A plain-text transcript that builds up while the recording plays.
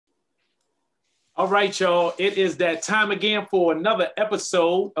All right, y'all. It is that time again for another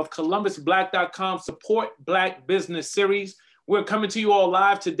episode of ColumbusBlack.com Support Black Business Series. We're coming to you all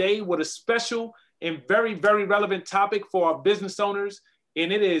live today with a special and very, very relevant topic for our business owners,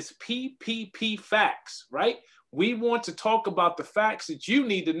 and it is PPP Facts, right? We want to talk about the facts that you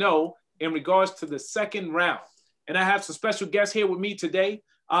need to know in regards to the second round. And I have some special guests here with me today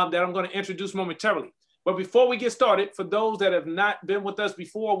that I'm going to introduce momentarily. But before we get started, for those that have not been with us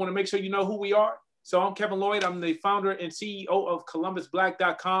before, I want to make sure you know who we are. So I'm Kevin Lloyd. I'm the founder and CEO of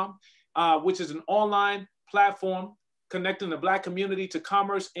ColumbusBlack.com, which is an online platform connecting the Black community to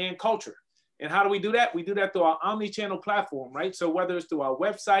commerce and culture. And how do we do that? We do that through our omni-channel platform, right? So whether it's through our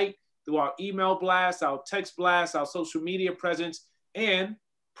website, through our email blast, our text blast, our social media presence, and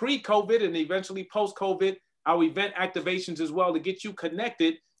pre-COVID and eventually post-COVID, our event activations as well to get you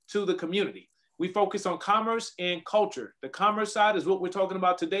connected to the community. We focus on commerce and culture. The commerce side is what we're talking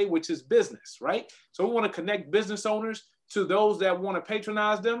about today, which is business, right? So we want to connect business owners to those that want to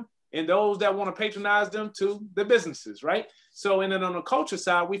patronize them and those that want to patronize them to the businesses, right? So, and then on the culture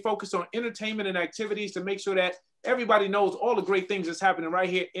side, we focus on entertainment and activities to make sure that everybody knows all the great things that's happening right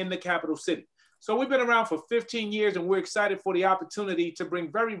here in the capital city. So we've been around for 15 years and we're excited for the opportunity to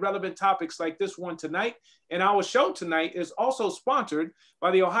bring very relevant topics like this one tonight. And our show tonight is also sponsored by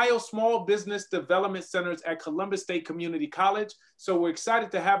the Ohio Small Business Development Centers at Columbus State Community College. So we're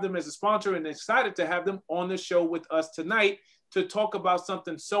excited to have them as a sponsor and excited to have them on the show with us tonight to talk about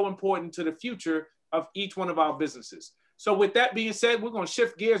something so important to the future of each one of our businesses. So with that being said, we're going to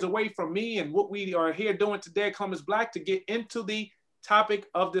shift gears away from me and what we are here doing today at Columbus Black to get into the topic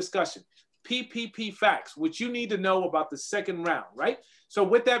of discussion. PPP Facts, which you need to know about the second round, right? So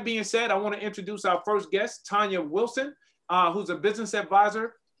with that being said, I want to introduce our first guest, Tonya Wilson, who's a business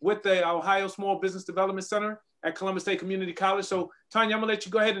advisor with the Ohio Small Business Development Center at Columbus State Community College. So Tonya, I'm going to let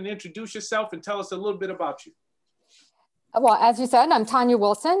you go ahead and introduce yourself and tell us a little bit about you. Well, as you said, I'm Tonya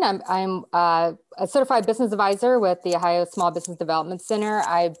Wilson. I'm a certified business advisor with the Ohio Small Business Development Center.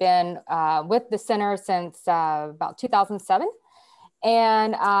 I've been with the center since about 2007.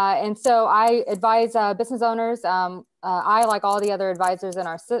 And so I advise business owners. I, like all the other advisors in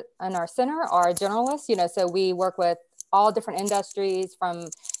our center, are generalists. So we work with all different industries from,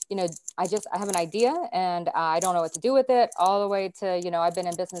 I have an idea and I don't know what to do with it, all the way to, I've been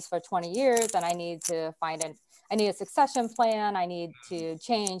in business for 20 years and I need to I need a succession plan. I need to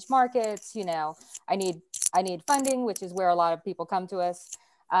change markets. I need funding, which is where a lot of people come to us,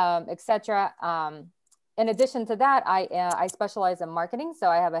 etc. In addition to that, I specialize in marketing. So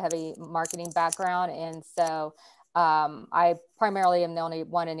I have a heavy marketing background. And so I primarily am the only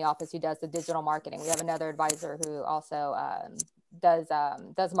one in the office who does the digital marketing. We have another advisor who also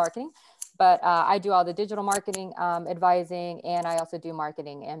does marketing, but I do all the digital marketing advising, and I also do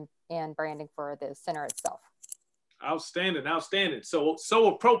marketing and branding for the center itself. Outstanding, outstanding. So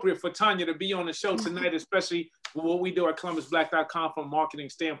appropriate for Tonya to be on the show tonight, especially with what we do at ColumbusBlack.com from a marketing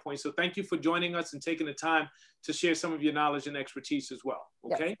standpoint. So thank you for joining us and taking the time to share some of your knowledge and expertise as well.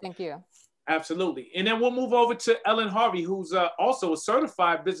 Okay. Yes, thank you. Absolutely. And then we'll move over to Ellen Harvey, who's also a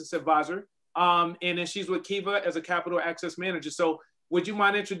certified business advisor. And then she's with KIVA as a capital access manager. So would you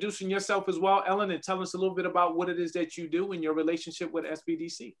mind introducing yourself as well, Ellen, and tell us a little bit about what it is that you do in your relationship with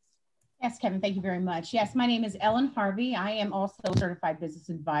SBDC? Yes, Kevin, thank you very much. Yes, my name is Ellen Harvey. I am also a certified business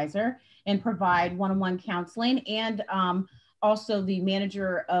advisor and provide one-on-one counseling, and also the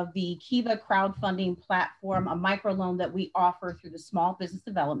manager of the KIVA crowdfunding platform, a microloan that we offer through the Small Business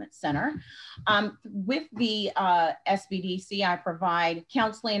Development Center. With the SBDC, I provide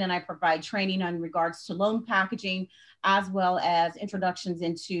counseling and I provide training in regards to loan packaging, as well as introductions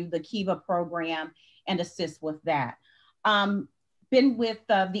into the KIVA program and assist with that. Been with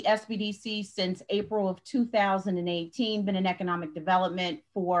the SBDC since April of 2018, been in economic development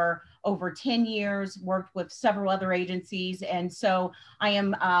for over 10 years, worked with several other agencies. And so I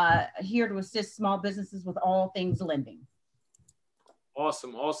am here to assist small businesses with all things lending.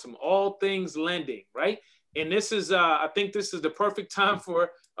 Awesome, awesome. All things lending, right? And this is, I think this is the perfect time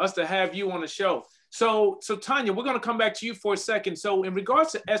for us to have you on the show. So Tonya, we're going to come back to you for a second. So in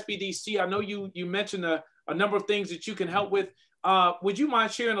regards to SBDC, I know you mentioned a number of things that you can help with. Would you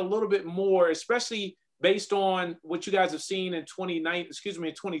mind sharing a little bit more, especially based on what you guys have seen in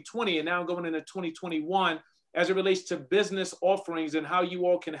 2020 and now going into 2021 as it relates to business offerings and how you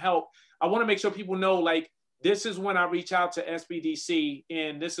all can help? I want to make sure people know, like, this is when I reach out to SBDC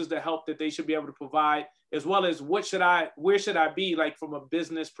and this is the help that they should be able to provide, as well as where should I be, like, from a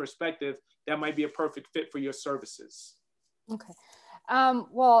business perspective that might be a perfect fit for your services? Okay.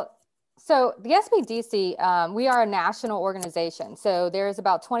 Well, so the SBDC, we are a national organization. So there's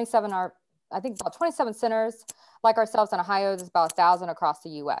about 27 I think about 27 centers like ourselves in Ohio. There's about 1,000 across the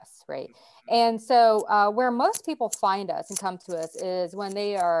US, right? And so where most people find us and come to us is when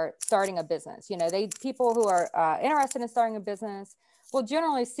they are starting a business. You know, people who are interested in starting a business will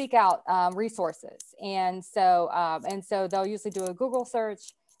generally seek out resources. And so they'll usually do a Google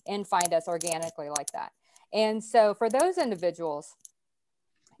search and find us organically like that. And so for those individuals,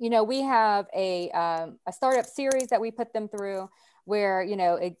 you know, we have a startup series that we put them through where, you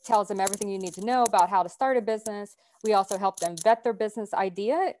know, it tells them everything you need to know about how to start a business. We also help them vet their business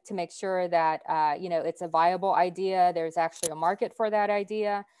idea to make sure that, you know, it's a viable idea. There's actually a market for that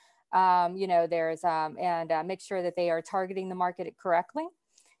idea. You know, make sure that they are targeting the market correctly.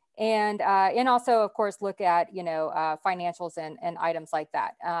 And also, of course, look at, you know, financials and items like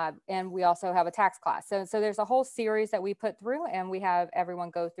that. And we also have a tax class. So there's a whole series that we put through, and we have everyone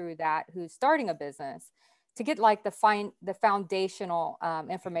go through that who's starting a business to get like the foundational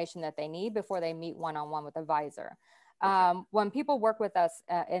information that they need before they meet one-on-one with an advisor. When people work with us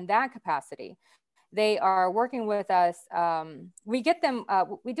in that capacity, they are working with us. We get them,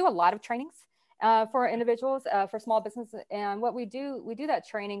 we do a lot of trainings for individuals, for small businesses. And what we do that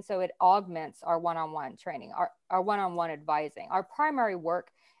training so it augments our one-on-one training, our one-on-one advising. Our primary work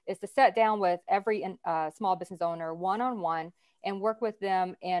is to sit down with every small business owner one-on-one and work with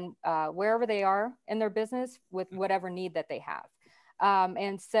them in wherever they are in their business with whatever need that they have.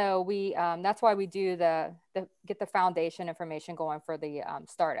 And so that's why we do get the foundation information going for the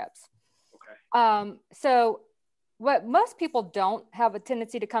startups. Okay. So what most people don't have a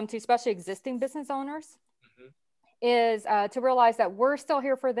tendency to come to, especially existing business owners, is to realize that we're still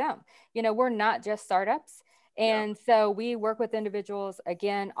here for them. You know, we're not just startups. And so we work with individuals,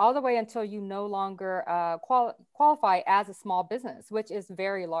 again, all the way until you no longer qualify as a small business, which is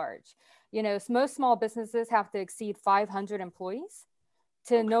very large. You know, most small businesses have to exceed 500 employees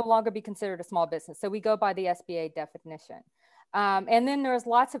to no longer be considered a small business. So we go by the SBA definition. And then there's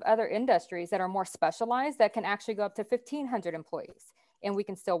lots of other industries that are more specialized that can actually go up to 1,500 employees, and we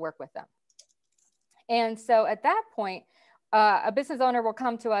can still work with them. And so at that point, a business owner will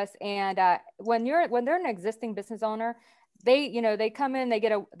come to us, and when they're an existing business owner, they come in, they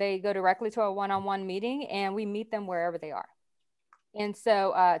go directly to a one-on-one meeting, and we meet them wherever they are. And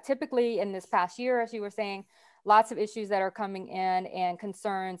so typically in this past year, as you were saying, lots of issues that are coming in and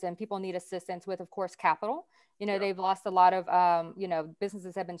concerns, and people need assistance with, of course, capital. You know, they've lost a lot of, you know,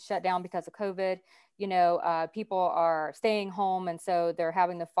 businesses have been shut down because of COVID. You know, people are staying home. And so they're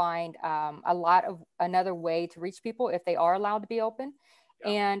having to find another way to reach people if they are allowed to be open.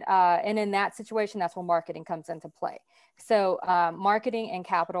 And in that situation, that's where marketing comes into play. So marketing and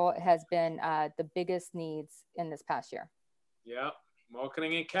capital has been the biggest needs in this past year. Yeah,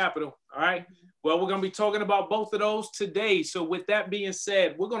 marketing and capital. All right. Well, we're going to be talking about both of those today. So with that being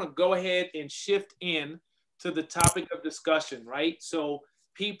said, we're going to go ahead and shift in to the topic of discussion, right? So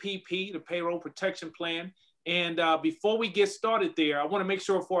PPP, the Payroll Protection Plan. And before we get started there, I want to make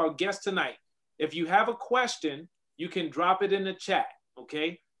sure for our guest tonight, if you have a question, you can drop it in the chat,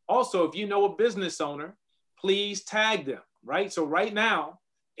 okay? Also, if you know a business owner, please tag them, right? So right now,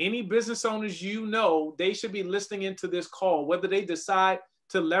 any business owners you know, they should be listening into this call, whether they decide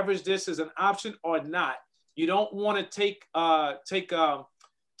to leverage this as an option or not. You don't want to take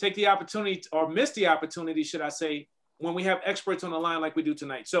the opportunity or miss the opportunity, should I say, when we have experts on the line like we do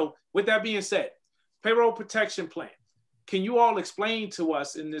tonight. So with that being said, Payroll Protection Plan. Can you all explain to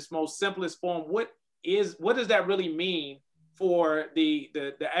us in this most simplest form, what does that really mean for the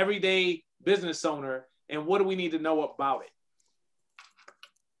everyday business owner, and what do we need to know about it?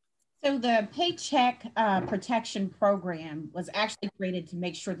 So the Paycheck Protection Program was actually created to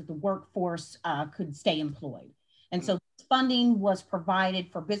make sure that the workforce could stay employed. And so funding was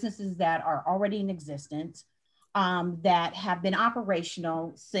provided for businesses that are already in existence, that have been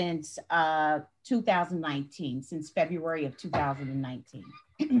operational since 2019, since February of 2019.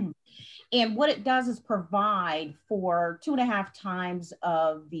 And what it does is provide for 2.5 times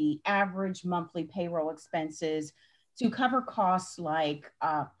of the average monthly payroll expenses to cover costs like,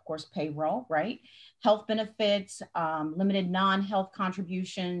 of course, payroll, right? Health benefits, limited non-health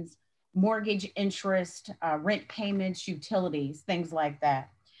contributions, mortgage interest, rent payments, utilities, things like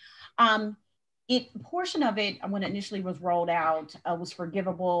that. Portion of it, when it initially was rolled out, was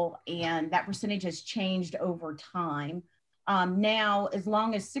forgivable, and that percentage has changed over time. Now, as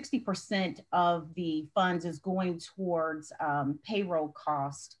long as 60% of the funds is going towards payroll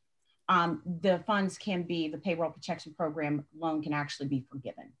cost, the payroll protection program loan can actually be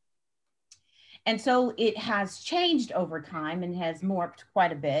forgiven. And so it has changed over time and has morphed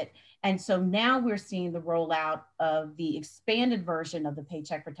quite a bit. And so now we're seeing the rollout of the expanded version of the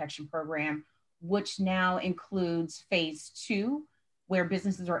Paycheck Protection Program, which now includes phase 2, where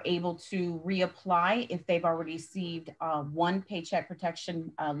businesses are able to reapply if they've already received one paycheck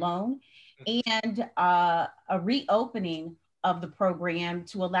protection loan, and a reopening of the program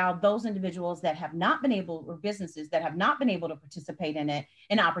to allow those individuals that have not been able, or businesses that have not been able to participate in it,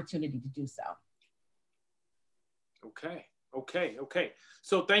 an opportunity to do so. Okay.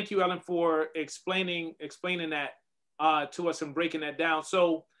 So thank you, Ellen, for explaining that to us and breaking that down.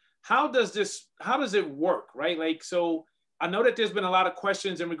 So how does it work, right? Like, so I know that there's been a lot of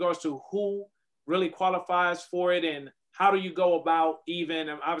questions in regards to who really qualifies for it, and how do you go about, even,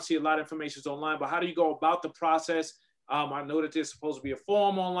 and obviously a lot of information is online, but how do you go about the process? I know that there's supposed to be a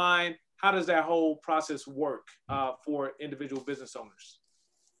form online. How does that whole process work for individual business owners?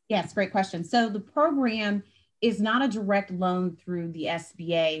 Yes, great question. So the program is not a direct loan through the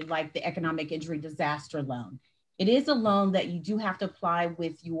SBA like the economic injury disaster loan. It is a loan that you do have to apply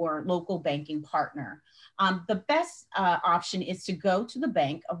with your local banking partner. The best option is to go to the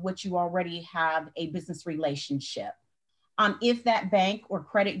bank of which you already have a business relationship. If that bank or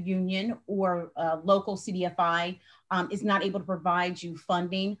credit union or local CDFI is not able to provide you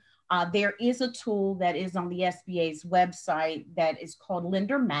funding, there is a tool that is on the SBA's website that is called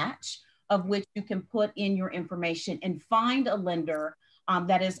Lender Match, of which you can put in your information and find a lender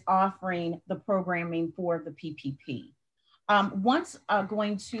that is offering the programming for the PPP. Once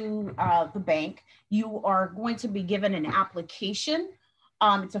going to the bank, you are going to be given an application.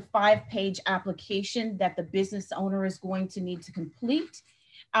 It's a 5-page application that the business owner is going to need to complete.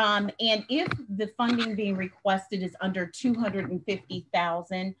 And if the funding being requested is under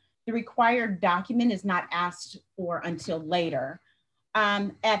 $250,000, the required document is not asked for until later.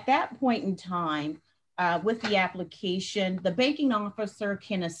 At that point in time, with the application, the banking officer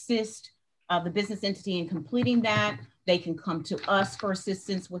can assist the business entity in completing that. They can come to us for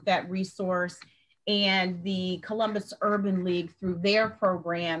assistance with that resource. And the Columbus Urban League, through their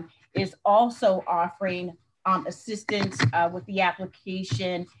program, is also offering assistance with the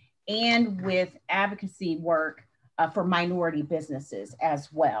application and with advocacy work for minority businesses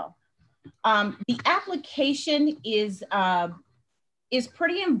as well. The application is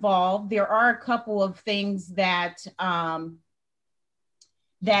pretty involved. There are a couple of things that I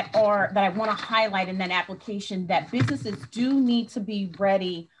want to highlight in that application that businesses do need to be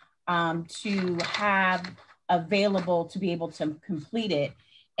ready to have available to be able to complete it.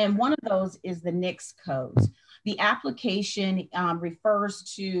 And one of those is the NAICS codes. The application refers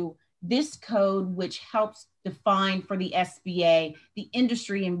to this code, which helps define for the SBA the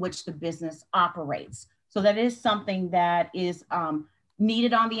industry in which the business operates. So that is something that is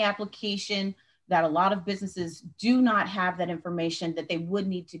needed on the application, that a lot of businesses do not have that information, that they would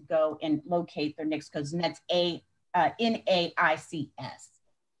need to go and locate their NAICS codes, and that's NAICS.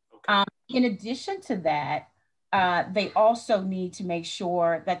 Okay. In addition to that, they also need to make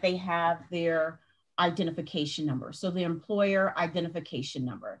sure that they have their identification number. So the employer identification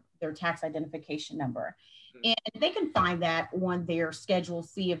number, their tax identification number. And they can find that on their Schedule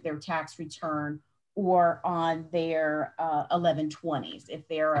C of their tax return, or on their 1120s if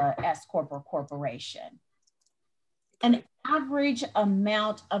they're a S Corp or corporation. An average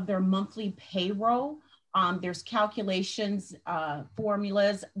amount of their monthly payroll, there's calculations,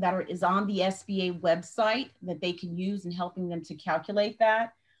 formulas that is on the SBA website that they can use in helping them to calculate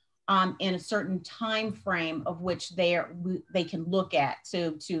that, in a certain time frame of which they can look at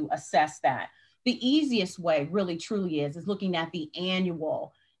to assess that. The easiest way really truly is looking at the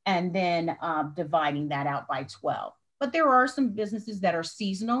annual and then dividing that out by 12. But there are some businesses that are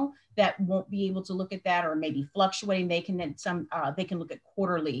seasonal that won't be able to look at that, or maybe fluctuating. They can look at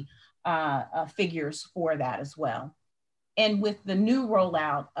quarterly figures for that as well. And with the new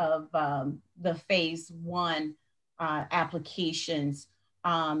rollout of the phase 1 applications,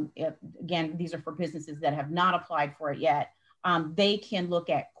 again, these are for businesses that have not applied for it yet. They can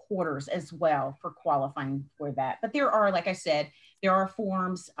look at quarters as well for qualifying for that. But there are, like I said, there are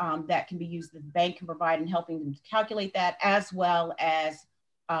forms that can be used that the bank can provide in helping them to calculate that, as well as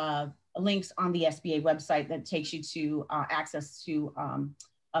links on the SBA website that takes you to access to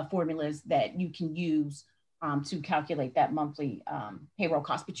formulas that you can use to calculate that monthly payroll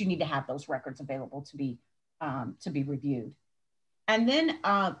cost. But you need to have those records available to be reviewed. And then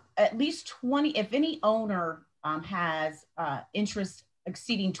at least 20, if any owner has interest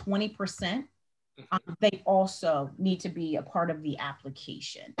exceeding 20%, they also need to be a part of the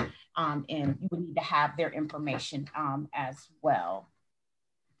application, and you would need to have their information as well.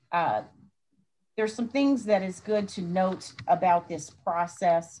 there's some things that is good to note about this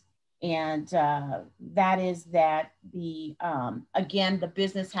process. And that is that again, the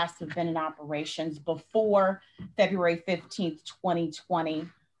business has to have been in operations before February 15th, 2020.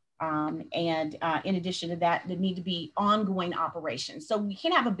 In addition to that, there need to be ongoing operations. So we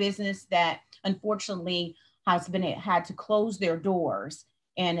can't have a business that unfortunately has had to close their doors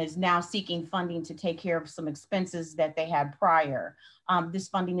and is now seeking funding to take care of some expenses that they had prior. This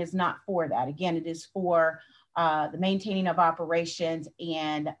funding is not for that. Again, it is for the maintaining of operations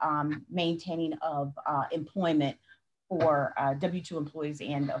and maintaining of employment for W-2 employees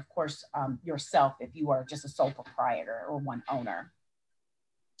and of course yourself if you are just a sole proprietor or one owner.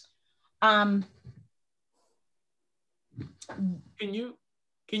 Can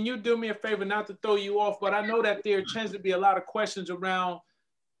you do me a favor, not to throw you off, but I know that there tends to be a lot of questions around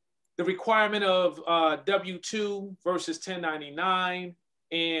the requirement of W-2 versus 1099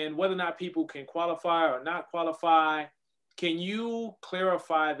 and whether or not people can qualify or not qualify. Can you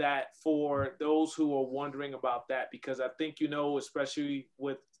clarify that for those who are wondering about that? Because I think, you know, especially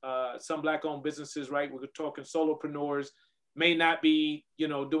with some Black-owned businesses, right? We're talking solopreneurs, may not be, you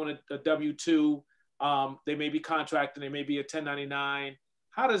know, doing a W-2. They may be contracting, they may be a 1099.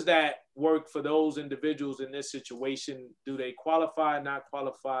 How does that work for those individuals in this situation? Do they qualify, not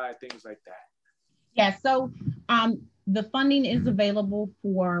qualify, things like that? Yeah, so the funding is available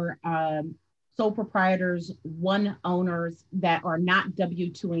for sole proprietors, one owners that are not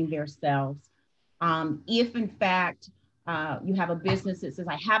W-2ing themselves. If in fact you have a business that says,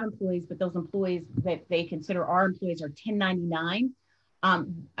 I have employees, but those employees that they consider our employees are 1099,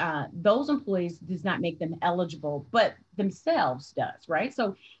 those employees does not make them eligible, but themselves does, right?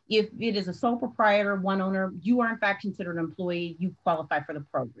 So if it is a sole proprietor, one owner, you are in fact considered an employee, you qualify for the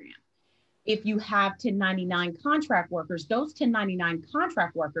program. If you have 1099 contract workers, those 1099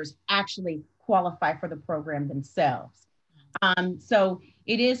 contract workers actually qualify for the program themselves. So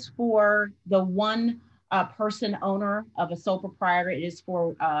it is for the one person owner of a sole proprietor. It is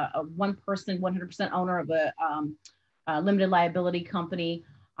for a one person, 100% owner of a limited liability company.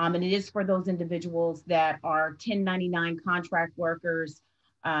 And it is for those individuals that are 1099 contract workers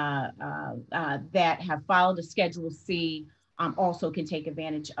that have filed a Schedule C, also can take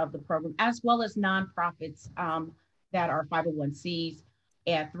advantage of the program, as well as nonprofits that are 501Cs,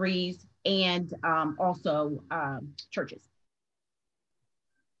 3s, and also churches.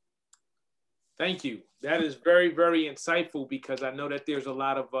 Thank you. That is very, very insightful because I know that there's a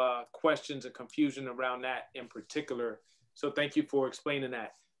lot of questions and confusion around that in particular. So thank you for explaining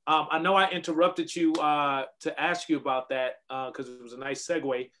that. I know I interrupted you to ask you about that because it was a nice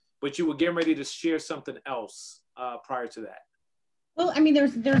segue, but you were getting ready to share something else prior to that. Well, I mean,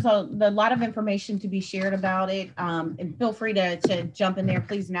 there's a lot of information to be shared about it. And feel free to jump in there,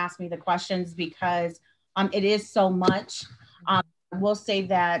 please, and ask me the questions because it is so much. I will say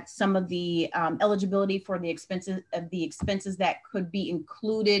that some of the eligibility for the expenses that could be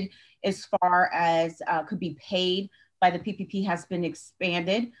included as far as could be paid by the PPP has been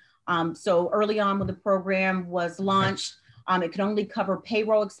expanded. So early on when the program was launched, it could only cover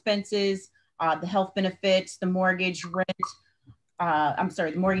payroll expenses, the health benefits, the mortgage rent,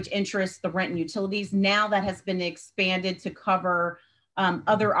 the mortgage interest, the rent and utilities. Now that has been expanded to cover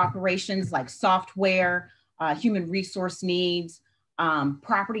other operations like software, human resource needs,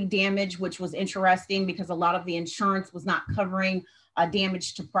 property damage, which was interesting because a lot of the insurance was not covering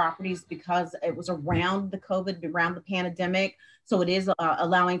damage to properties because it was around the COVID, around the pandemic. So it is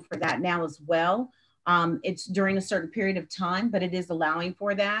allowing for that now as well. It's during a certain period of time, but it is allowing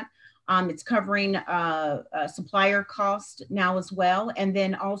for that. It's covering supplier cost now as well. And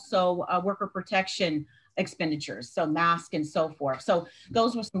then also worker protection expenditures, so masks and so forth. So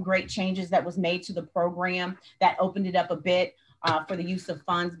those were some great changes that was made to the program that opened it up a bit for the use of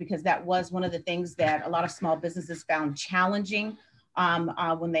funds, because that was one of the things that a lot of small businesses found challenging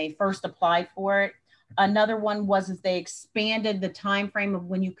when they first applied for it. Another one was they expanded the time frame of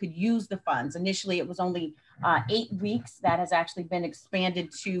when you could use the funds. Initially, it was only 8 weeks. That has actually been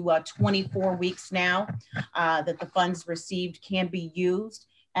expanded to 24 weeks now that the funds received can be used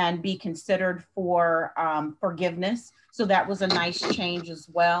and be considered for forgiveness. So that was a nice change as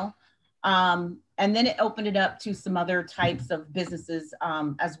well. And then it opened it up to some other types of businesses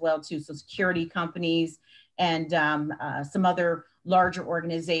as well too. So security companies and some other larger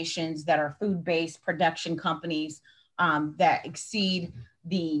organizations that are food-based production companies that exceed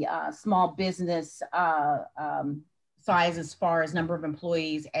the small business size as far as number of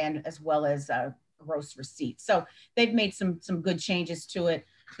employees and as well as gross receipts. So they've made some good changes to it.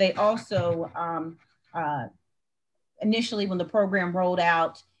 They also, initially when the program rolled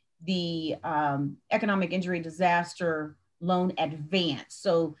out, the economic injury disaster loan advance.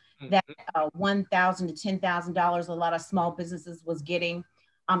 So that $1,000 to $10,000 a lot of small businesses was getting,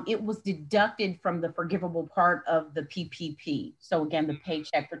 it was deducted from the forgivable part of the PPP. So again, the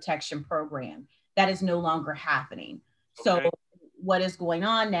Paycheck Protection Program. That is no longer happening. Okay. So what is going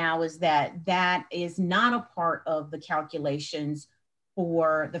on now is that that is not a part of the calculations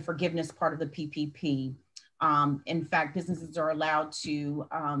for the forgiveness part of the PPP. In fact, businesses are allowed to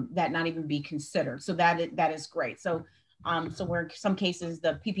that not even be considered. So that is great. So where in some cases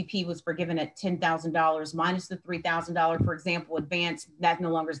the PPP was forgiven at $10,000 minus the $3,000, for example, advance, that no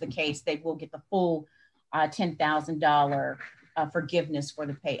longer is the case. They will get the full $10,000 forgiveness for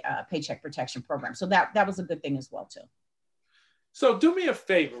the Paycheck Protection Program. So that was a good thing as well too. So do me a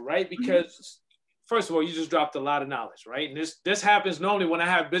favor, right? Because first of all, you just dropped a lot of knowledge, right? And this happens normally when I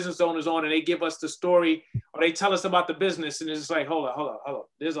have business owners on and they give us the story or they tell us about the business, and it's like, hold on.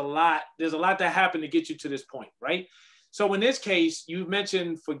 There's a lot that happened to get you to this point, right? So in this case, you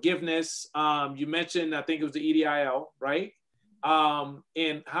mentioned forgiveness. You mentioned, I think it was the EDIL, right?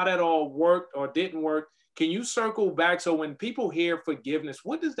 And how that all worked or didn't work. Can you circle back? So when people hear forgiveness,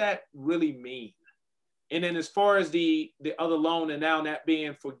 what does that really mean? And then as far as the other loan and now that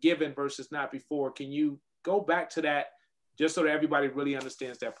being forgiven versus not before, can you go back to that just so that everybody really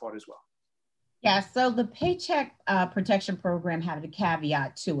understands that part as well? Yeah, so the Paycheck Protection Program had a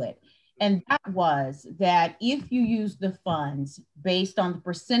caveat to it. And that was that if you use the funds based on the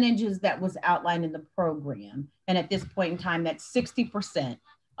percentages that was outlined in the program, and at this point in time, that's 60%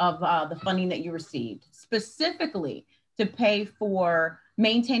 of the funding that you received, specifically to pay for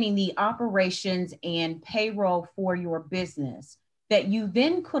maintaining the operations and payroll for your business, that you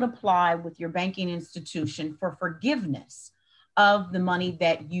then could apply with your banking institution for forgiveness of the money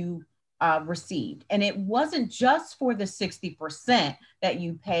that you received. And it wasn't just for the 60% that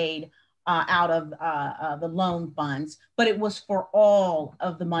you paid out of the loan funds, but it was for all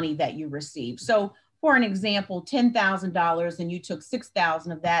of the money that you received. So for an example, $10,000 and you took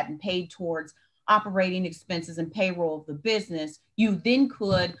 $6,000 of that and paid towards operating expenses and payroll of the business, you then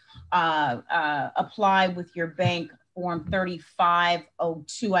could apply with your bank form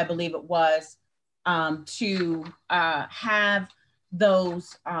 3502, I believe it was, to have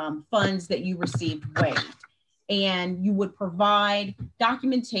those funds that you received waived. And you would provide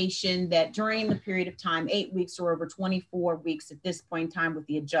documentation that during the period of time, 8 weeks or over 24 weeks at this point in time with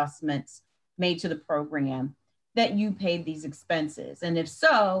the adjustments made to the program, that you paid these expenses. And if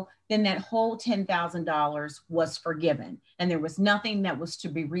so, then that whole $10,000 was forgiven. And there was nothing that was to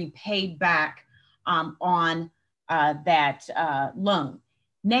be repaid back on that loan.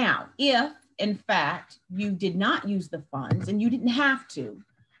 Now, if in fact you did not use the funds, and you didn't have to,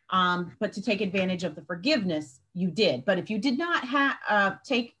 but to take advantage of the forgiveness, you did. But if you did not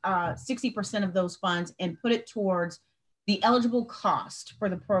take 60% of those funds and put it towards the eligible cost for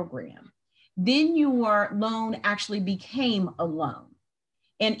the program, then your loan actually became a loan.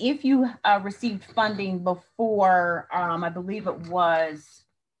 And if you received funding before, I believe it was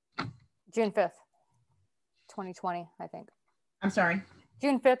June 5th, 2020, I think. I'm sorry?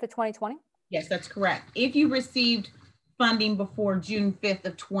 June 5th of 2020? Yes, that's correct. If you received funding before June 5th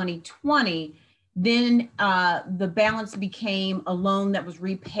of 2020, then the balance became a loan that was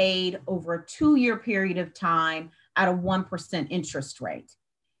repaid over a 2-year period of time at a 1% interest rate.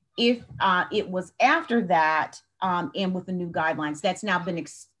 If it was after that, and with the new guidelines, that's now been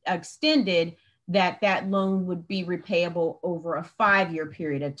extended, that loan would be repayable over a 5-year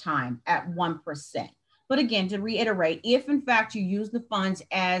period of time at 1%. But again, to reiterate, if in fact you use the funds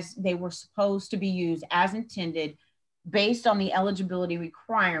as they were supposed to be used, as intended, based on the eligibility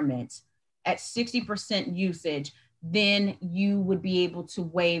requirements at 60% usage, then you would be able to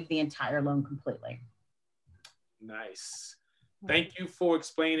waive the entire loan completely. Nice. Thank you for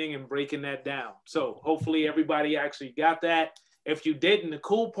explaining and breaking that down. So hopefully everybody actually got that. If you didn't, the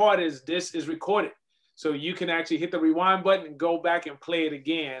cool part is this is recorded. So you can actually hit the rewind button and go back and play it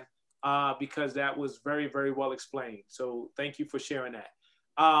again because that was very, very well explained. So thank you for sharing that.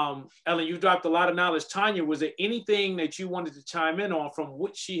 Ellen, you dropped a lot of knowledge. Tonya, was there anything that you wanted to chime in on from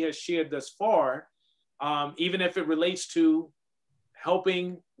what she has shared thus far, even if it relates to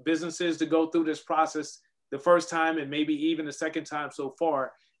helping businesses to go through this process the first time and maybe even the second time so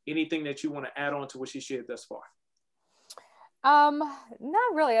far? Anything that you want to add on to what she shared thus far?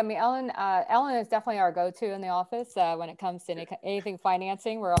 Not really. I mean, Ellen is definitely our go-to in the office when it comes to anything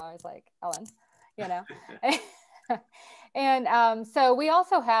financing. We're always like, Ellen, you know. And so we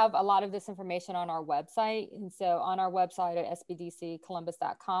also have a lot of this information on our website. And so on our website at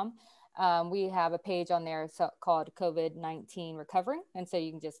sbdccolumbus.com, We have a page on there called COVID-19 Recovery. And so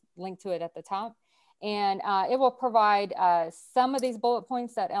you can just link to it at the top. And it will provide some of these bullet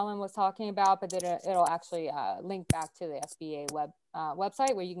points that Ellen was talking about, but then it'll actually link back to the SBA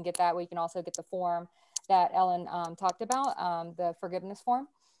website where you can get that, where you can also get the form that Ellen talked about, the forgiveness form.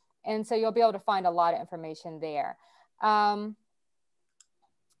 And so you'll be able to find a lot of information there. Some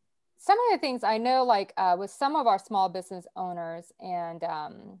of the things I know, like with some of our small business owners, and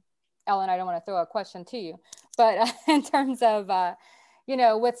Ellen, I don't want to throw a question to you, but in terms of, you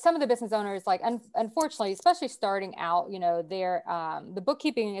know, with some of the business owners, like unfortunately, especially starting out, you know, the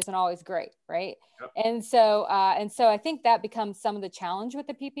bookkeeping isn't always great, right? Yep. And so I think that becomes some of the challenge with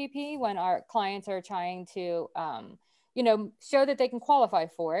the PPP when our clients are trying to, you know, show that they can qualify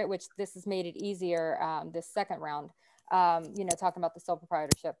for it, which this has made it easier this second round, you know, talking about the sole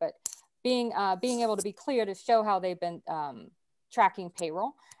proprietorship, but being able to be clear to show how they've been tracking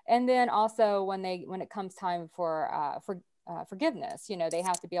payroll. And then also when it comes time for forgiveness, you know, they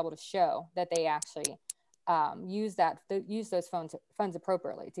have to be able to show that they actually use those funds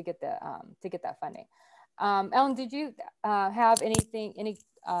appropriately to get that funding. Ellen, did you have anything?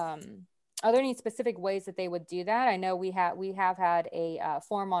 Are there any specific ways that they would do that? I know we have had a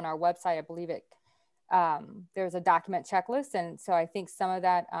form on our website. I believe there's a document checklist, and so I think some of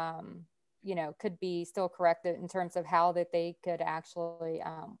that you know, could be still corrected in terms of how that they could actually.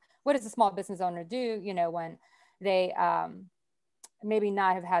 What does a small business owner do? You know, when they maybe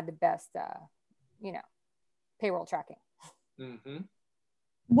not have had the best, you know, payroll tracking. Mm-hmm.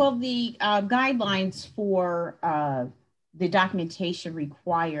 Well, the guidelines for the documentation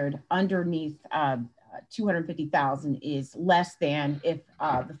required underneath 250,000 is less than if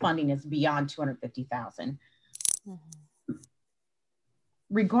the funding is beyond 250,000. Mm-hmm.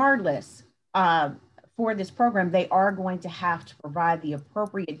 Regardless, for this program, they are going to have to provide the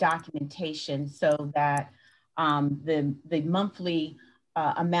appropriate documentation so that the monthly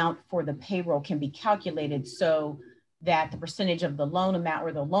amount for the payroll can be calculated so that the percentage of the loan amount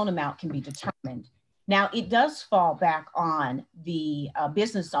or the loan amount can be determined. Now, it does fall back on the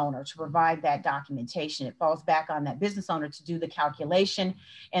business owner to provide that documentation. It falls back on that business owner to do the calculation,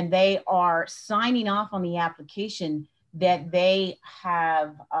 and they are signing off on the application that they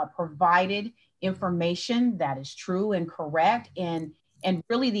have provided information that is true and correct. And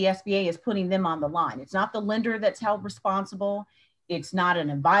really the SBA is putting them on the line. It's not the lender that's held responsible. It's not an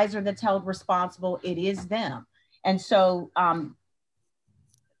advisor that's held responsible. It is them. And so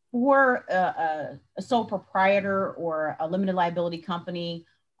for a sole proprietor or a limited liability company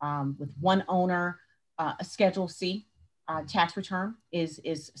with one owner, a Schedule C tax return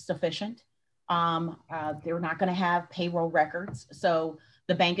is sufficient. They're not going to have payroll records. So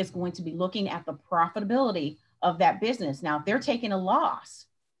the bank is going to be looking at the profitability of that business. Now, if they're taking a loss,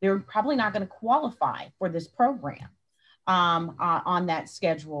 they're probably not going to qualify for this program on that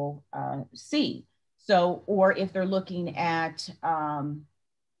Schedule C. So, or if they're looking at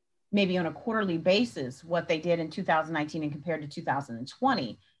maybe on a quarterly basis, what they did in 2019 and compared to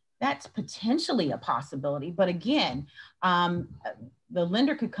 2020, that's potentially a possibility. But again, the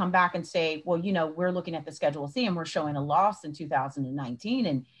lender could come back and say, well, you know, we're looking at the Schedule C and we're showing a loss in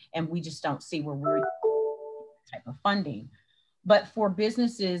 2019 and we just don't see where we're type of funding. But for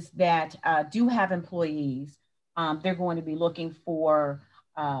businesses that do have employees, they're going to be looking for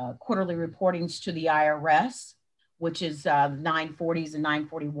quarterly reportings to the IRS, which is 940s and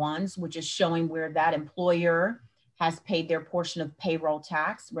 941s, which is showing where that employer has paid their portion of payroll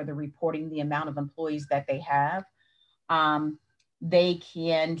tax, where they're reporting the amount of employees that they have. They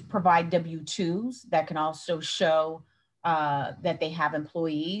can provide W-2s that can also show that they have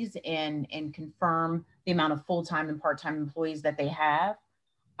employees and confirm the amount of full-time and part-time employees that they have.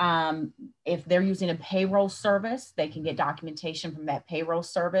 If they're using a payroll service, they can get documentation from that payroll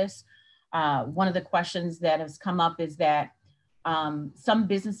service. One of the questions that has come up is that some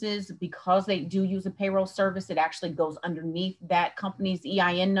businesses, because they do use a payroll service, it actually goes underneath that company's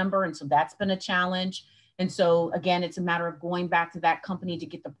EIN number. And so that's been a challenge. And so again, it's a matter of going back to that company to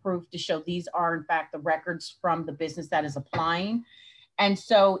get the proof to show these are in fact the records from the business that is applying. And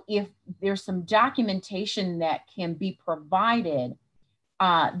so if there's some documentation that can be provided,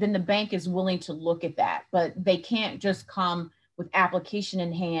 then the bank is willing to look at that, but they can't just come with application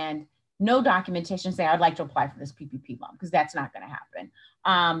in hand, no documentation, and say, I'd like to apply for this PPP loan, because that's not going to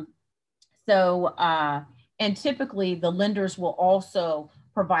happen. And typically the lenders will also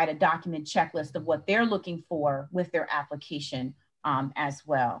provide a document checklist of what they're looking for with their application as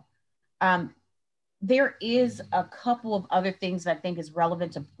well. There is a couple of other things that I think is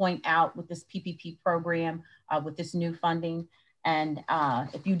relevant to point out with this PPP program, with this new funding. And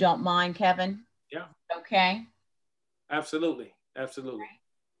if you don't mind, Kevin. Yeah. Okay. Absolutely. Absolutely.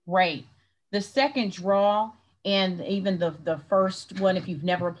 Great. The second draw and even the first one, if you've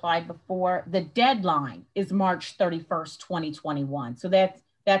never applied before, the deadline is March 31st, 2021. So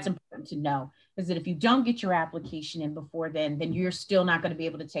that's important to know, is that if you don't get your application in before then you're still not going to be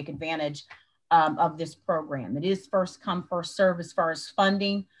able to take advantage of this program. It is first come, first serve as far as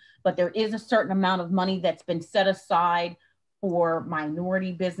funding, but there is a certain amount of money that's been set aside for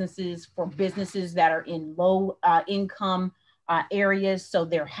minority businesses, for businesses that are in low income areas. So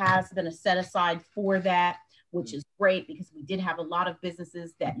there has been a set aside for that, which is great, because we did have a lot of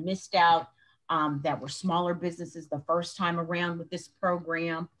businesses that missed out, that were smaller businesses the first time around with this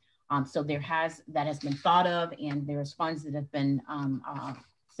program. So that has been thought of, and there's funds that have been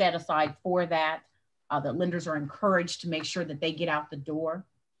set aside for that, that lenders are encouraged to make sure that they get out the door.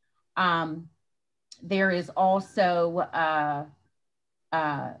 There is also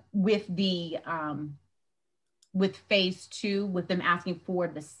with phase 2, with them asking for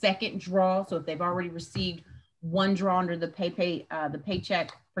the second draw. So if they've already received one draw under the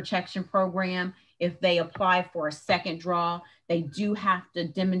Paycheck Protection Program, if they apply for a second draw, they do have to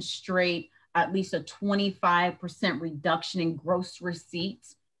demonstrate at least a 25% reduction in gross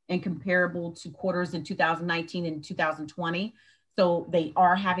receipts and comparable to quarters in 2019 and 2020. So they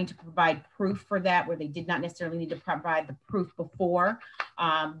are having to provide proof for that, where they did not necessarily need to provide the proof before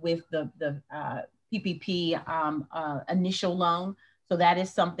with the PPP initial loan. So that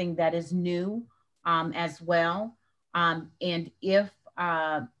is something that is new as well. And if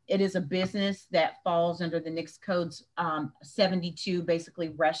it is a business that falls under the NICS codes 72, basically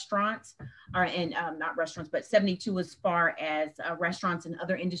restaurants, and not restaurants, but 72 as far as restaurants and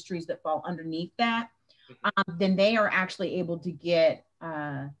other industries that fall underneath that, then they are actually able to get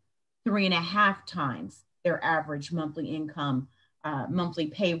 3.5 times their average monthly income, monthly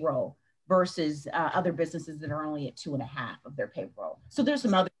payroll, versus other businesses that are only at 2.5 of their payroll. So there's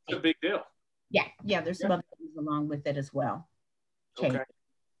some other. It's a big deal. Yeah, there's some other things along with it as well.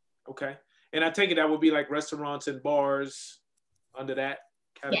 Okay. And I take it that would be like restaurants and bars under that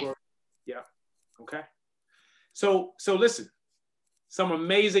category. Yes. Yeah. Okay. So listen, some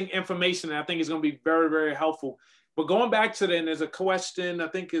amazing information that I think is going to be very, very helpful. But going back to then, there's a question, I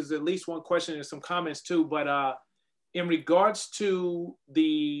think is at least one question and some comments too, but in regards to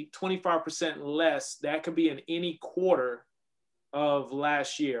the 25% less, that could be in any quarter of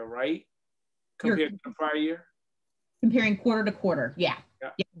last year, right? Compared to the prior year? Comparing quarter to quarter, yeah.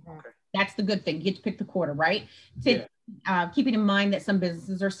 Okay. That's the good thing. You get to pick the quarter, right? Keeping in mind that some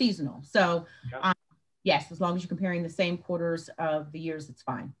businesses are seasonal. So yes, as long as you're comparing the same quarters of the years, it's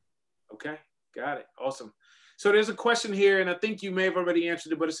fine. Okay, got it. Awesome. So there's a question here, and I think you may have already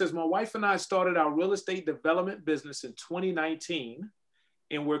answered it, but it says, my wife and I started our real estate development business in 2019,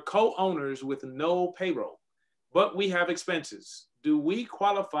 and we're co-owners with no payroll, but we have expenses. Do we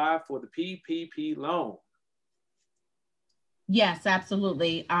qualify for the PPP loan? Yes,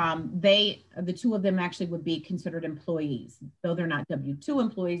 absolutely. The two of them actually would be considered employees. Though they're not W-2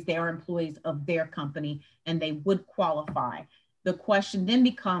 employees, they are employees of their company, and they would qualify. The question then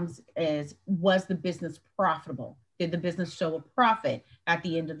becomes was the business profitable? Did the business show a profit at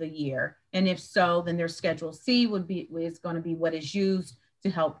the end of the year? And if so, then their Schedule C is going to be what is used to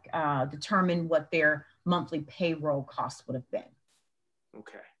help determine what their monthly payroll costs would have been.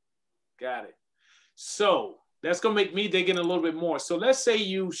 Okay, got it. So that's going to make me dig in a little bit more. So let's say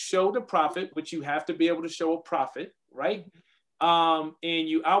you showed a profit, which you have to be able to show a profit, right? And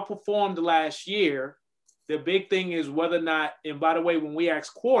you outperformed last year. The big thing is whether or not, and by the way, when we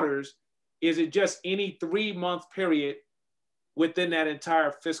ask quarters, is it just any 3-month period within that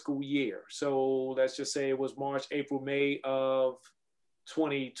entire fiscal year? So let's just say it was March, April, May of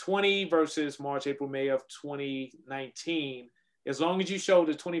 2020 versus March, April, May of 2019. As long as you showed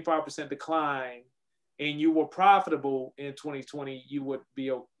a 25% decline and you were profitable in 2020, you would be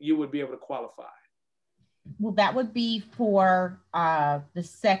able to qualify. Well, that would be for the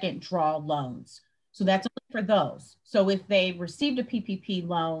second draw loans. So that's only for those. So if they received a PPP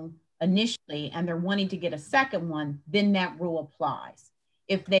loan initially and they're wanting to get a second one, then that rule applies.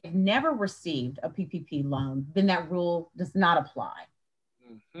 If they've never received a PPP loan, then that rule does not apply.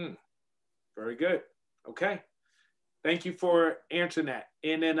 Mm-hmm. Very good. Okay. Thank you for answering that.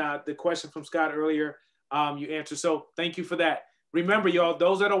 And then the question from Scott earlier, you answered. So thank you for that. Remember, y'all,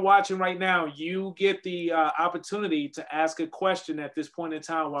 those that are watching right now, you get the opportunity to ask a question at this point in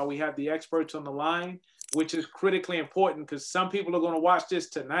time while we have the experts on the line, which is critically important because some people are going to watch this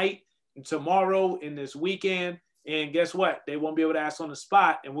tonight and tomorrow and this weekend. And guess what? They won't be able to ask on the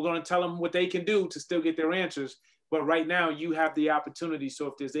spot. And we're going to tell them what they can do to still get their answers. But right now you have the opportunity. So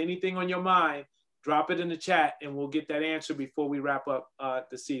if there's anything on your mind, drop it in the chat and we'll get that answer before we wrap up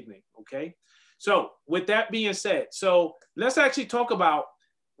this evening, okay? So with that being said, so let's actually talk about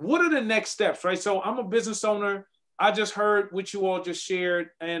what are the next steps, right? So I'm a business owner. I just heard what you all just shared.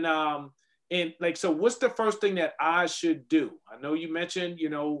 And like, so what's the first thing that I should do? I know you mentioned, you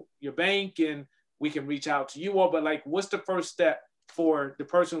know, your bank and we can reach out to you all, but like, what's the first step for the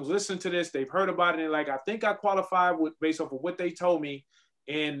person who's listening to this? They've heard about it and like, I think I qualify based off of what they told me.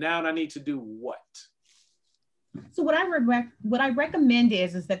 And now I need to do what? So what I recommend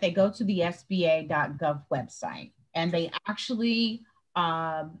is that they go to the SBA.gov website and they actually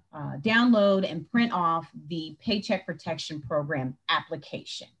download and print off the Paycheck Protection Program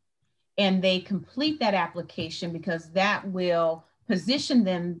application. And they complete that application because that will position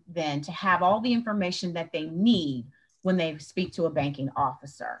them then to have all the information that they need when they speak to a banking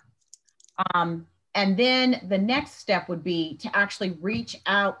officer. And then the next step would be to actually reach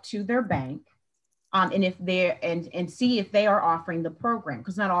out to their bank and if they're and see if they are offering the program,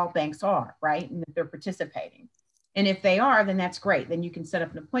 because not all banks are, right? And if they're participating. And if they are, then that's great. Then you can set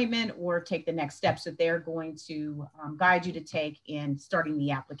up an appointment or take the next steps that they're going to guide you to take in starting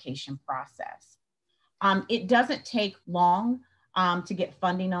the application process. It doesn't take long to get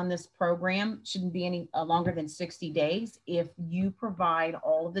funding on this program. Shouldn't be any longer than 60 days if you provide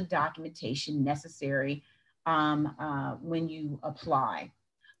all of the documentation necessary when you apply.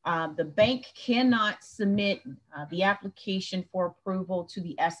 The bank cannot submit the application for approval to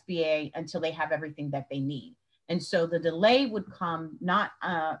the SBA until they have everything that they need. And so the delay would come not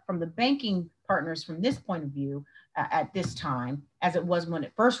from the banking partners from this point of view at this time, as it was when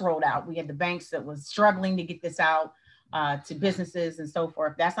it first rolled out. We had the banks that was struggling to get this out to businesses and so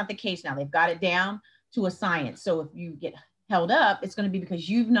forth. That's not the case now. They've got it down to a science. So if you get held up, it's going to be because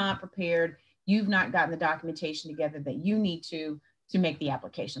you've not prepared, you've not gotten the documentation together that you need to make the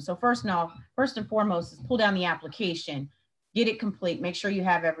application. So first and foremost is pull down the application, get it complete, make sure you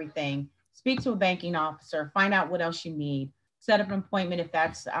have everything, speak to a banking officer, find out what else you need, set up an appointment if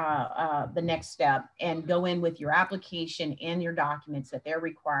that's the next step, and go in with your application and your documents that they're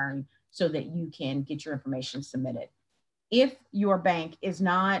requiring so that you can get your information submitted. If your bank is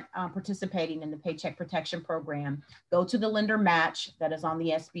not participating in the Paycheck Protection Program, go to the lender match that is on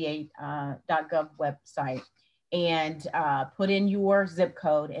the SBA.gov website and put in your zip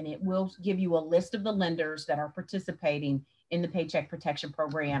code, and it will give you a list of the lenders that are participating in the Paycheck Protection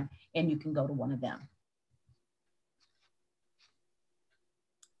Program, and you can go to one of them.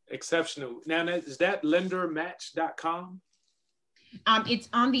 Exceptional. Now, is that lendermatch.com? It's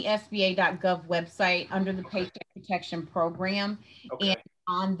on the SBA.gov website under the Paycheck Protection Program. Okay. And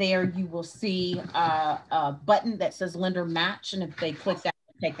on there, you will see a button that says Lender Match. And if they click that,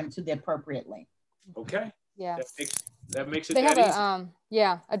 it'll take them to the appropriate link. Okay. Yeah. That makes it they that have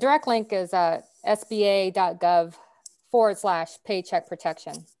easy. A direct link is SBA.gov/paycheck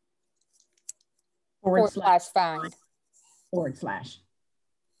protection /find. /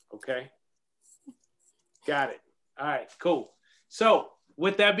 Okay. Got it. All right, cool. So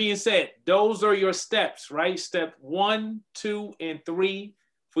with that being said, those are your steps, right? Step 1, 2, and 3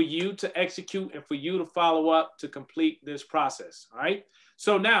 for you to execute and for you to follow up to complete this process. All right.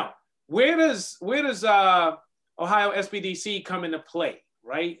 So now, where does Ohio SBDC come into play,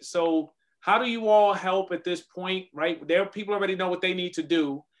 right? So how do you all help at this point, right? There, people already know what they need to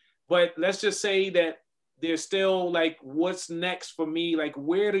do, but let's just say that there's still like, what's next for me? Like,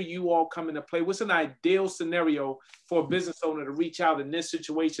 where do you all come into play? What's an ideal scenario for a business owner to reach out in this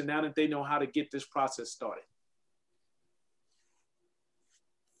situation now that they know how to get this process started?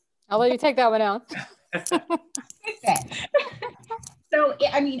 I'll let you take that one out. So,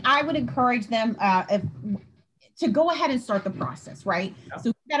 I mean, I would encourage them to go ahead and start the process, right? Yeah.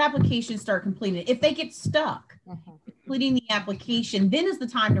 So that application, start completing it. If they get stuck completing the application, then is the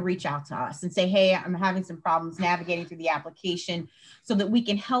time to reach out to us and say, hey, I'm having some problems navigating through the application, so that we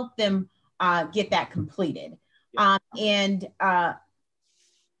can help them get that completed. Yeah.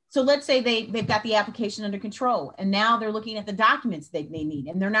 So let's say they've got the application under control, and now they're looking at the documents they need,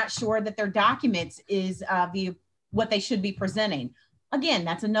 and they're not sure that their documents is what they should be presenting. Again,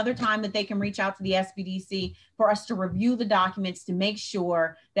 that's another time that they can reach out to the SBDC for us to review the documents to make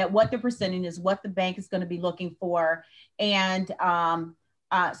sure that what they're presenting is what the bank is going to be looking for, and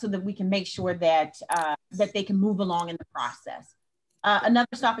so that we can make sure that that they can move along in the process. Another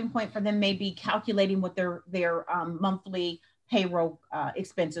stopping point for them may be calculating what their monthly payroll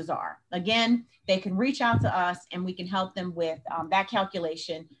expenses are. Again, they can reach out to us and we can help them with that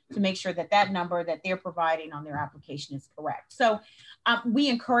calculation to make sure that that number that they're providing on their application is correct. So we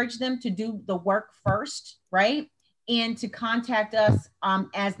encourage them to do the work first, right? and to contact us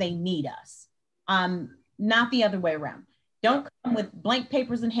as they need us, not the other way around. Don't come with blank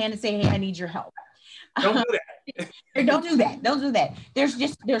papers in hand and say, hey, I need your help. Don't do that. Don't do that. Don't do that.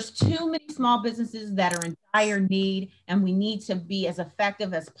 There's too many small businesses that are in dire need, and we need to be as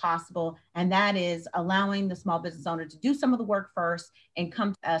effective as possible. And that is allowing the small business owner to do some of the work first and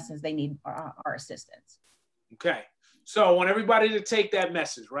come to us as they need our assistance. Okay. So I want everybody to take that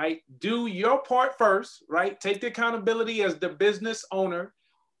message, right? Do your part first, right? Take the accountability as the business owner,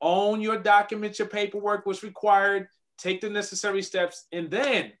 own your documents, your paperwork, what's required, take the necessary steps. And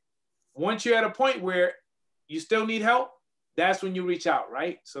then once you're at a point where you still need help, that's when you reach out,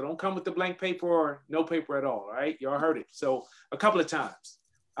 right? So don't come with the blank paper or no paper at all, right? Y'all heard it. So a couple of times.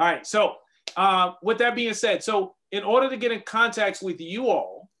 All right. So with that being said, so in order to get in contact with you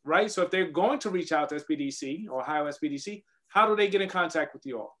all, right? So if they're going to reach out to SBDC or Ohio SBDC, how do they get in contact with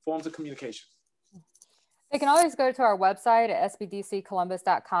you all? Forms of communication. They can always go to our website at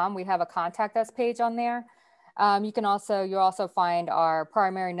sbdccolumbus.com. We have a contact us page on there. You'll also find our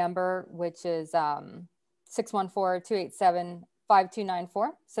primary number, which is 614-287-5294.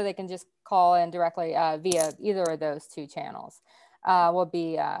 So they can just call in directly via either of those two channels. Will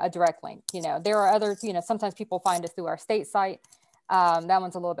be a direct link. There are other, sometimes people find us through our state site. That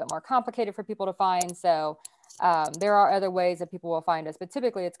one's a little bit more complicated for people to find. So there are other ways that people will find us, but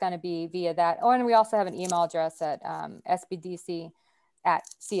typically it's going to be via that. Oh, and we also have an email address at sbdc@cscc.edu.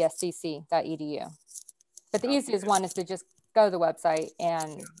 But the easiest one is to just go to the website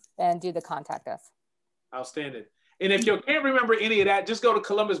and do the contact us. Outstanding. And if you can't remember any of that, just go to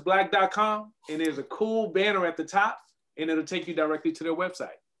columbusblack.com and there's a cool banner at the top and it'll take you directly to their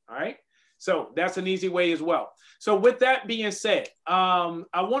website. All right. So that's an easy way as well. So with that being said, I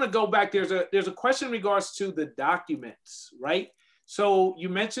want to go back. There's a question in regards to the documents, right? So you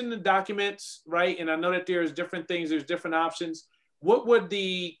mentioned the documents, right? And I know that there's different things, there's different options. What would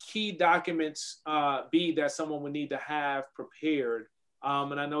the key documents be that someone would need to have prepared?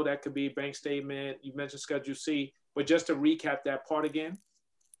 And I know that could be bank statement, you mentioned Schedule C, but just to recap that part again.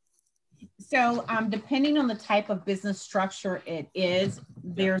 So depending on the type of business structure it is,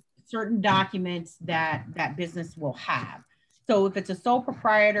 there's certain documents that business will have. So if it's a sole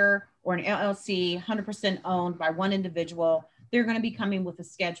proprietor or an LLC, 100% owned by one individual, they're going to be coming with a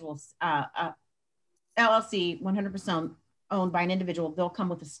Schedule, LLC, 100% owned by an individual, they'll come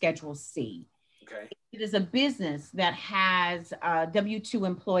with a Schedule C. Okay. It is a business that has W-2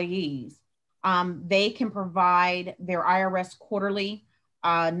 employees. They can provide their IRS quarterly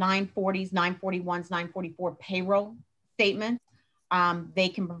 940s, 941s, 944 payroll statements. They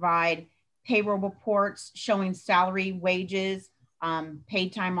can provide payroll reports showing salary, wages,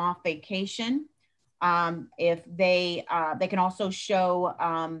 paid time off, vacation. If they can also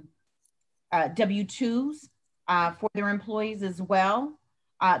show W-2s for their employees as well.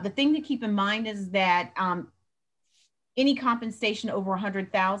 The thing to keep in mind is that any compensation over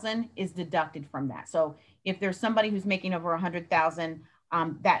 100,000 is deducted from that. So if there's somebody who's making over 100,000,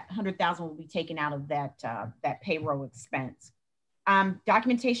 that 100,000 will be taken out of that payroll expense.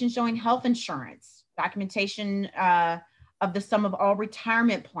 Documentation showing health insurance, documentation of the sum of all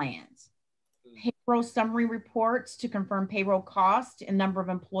retirement plans, payroll summary reports to confirm payroll cost and number of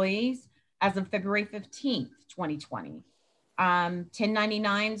employees as of February 15th, 2020.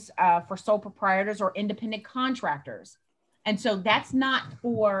 1099s for sole proprietors or independent contractors. And so that's not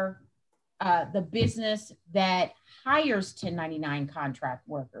for the business that hires 1099 contract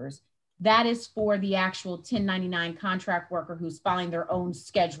workers. That is for the actual 1099 contract worker who's filing their own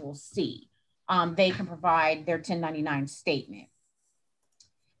Schedule C. They can provide their 1099 statement.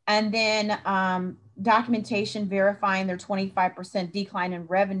 And then documentation verifying their 25% decline in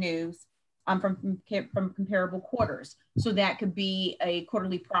revenues from comparable quarters. So that could be a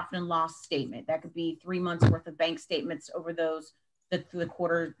quarterly profit and loss statement. That could be 3 months worth of bank statements over the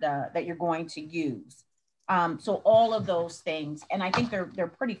quarter that you're going to use. So all of those things, and I think they're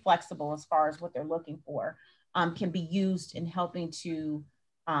pretty flexible as far as what they're looking for, can be used in helping to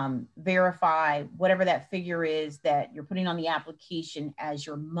verify whatever that figure is that you're putting on the application as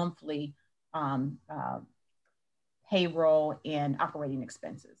your monthly payroll and operating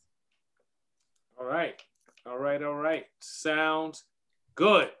expenses. All right. All right. All right. Sounds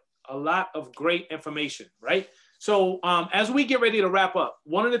good. A lot of great information, right? So as we get ready to wrap up,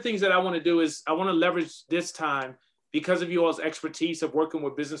 one of the things that I want to do is I want to leverage this time because of you all's expertise of working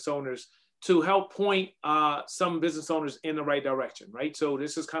with business owners to help point some business owners in the right direction, right? So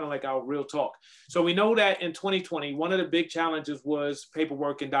this is kind of like our real talk. So we know that in 2020, one of the big challenges was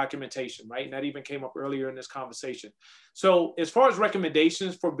paperwork and documentation, right? And that even came up earlier in this conversation. So as far as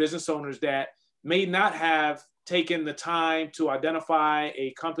recommendations for business owners that may not have taken the time to identify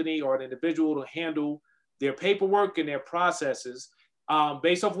a company or an individual to handle their paperwork and their processes.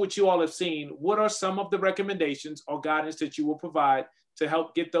 Based off what you all have seen, what are some of the recommendations or guidance that you will provide to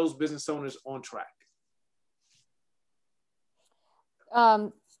help get those business owners on track?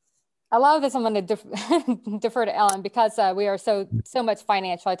 A lot of this I'm going to defer to Ellen because we are so much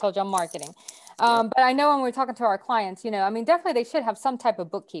financial. I told you I'm marketing. But I know when we're talking to our clients, I mean, definitely they should have some type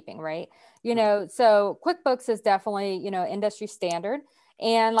of bookkeeping, right? So QuickBooks is definitely, industry standard.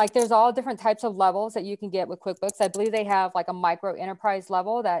 And like, there's all different types of levels that you can get with QuickBooks. I believe they have like a micro enterprise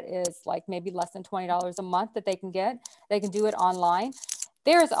level that is like maybe less than $20 a month that they can get. They can do it online.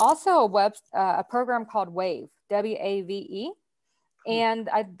 There's also a program called WAVE, W-A-V-E. And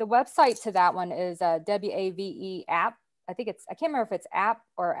the website to that one is WAVE app. I can't remember if it's app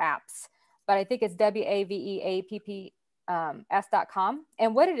or apps, but I think it's WAVEAPPS.com.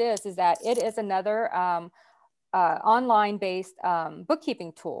 And what it is that it is another online based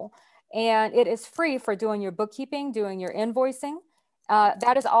bookkeeping tool. And it is free for doing your bookkeeping, doing your invoicing.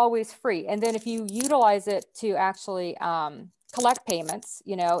 That is always free. And then if you utilize it to actually collect payments,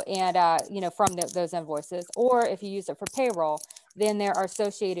 from those invoices, or if you use it for payroll, then there are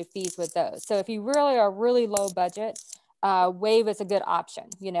associated fees with those. So if you really are really low budget, Wave is a good option,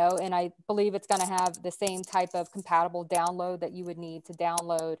 and I believe it's going to have the same type of compatible download that you would need to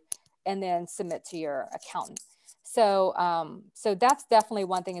download and then submit to your accountant. So, so that's definitely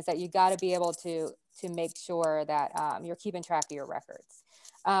one thing, is that you got to be able to make sure that you're keeping track of your records.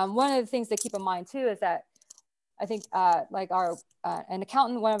 One of the things to keep in mind too is that I think like one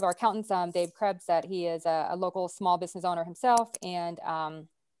of our accountants, Dave Krebs, that he is a local small business owner himself. And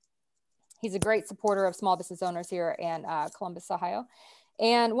he's a great supporter of small business owners here in Columbus, Ohio.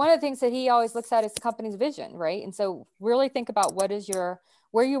 And one of the things that he always looks at is the company's vision, right? And so really think about where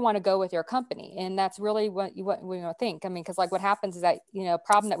you want to go with your company. And that's really what we want to think. I mean, because like what happens is that,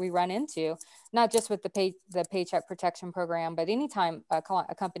 problem that we run into, not just with the Paycheck Protection Program, but anytime a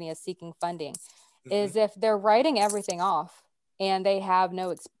company is seeking funding, is if they're writing everything off and they have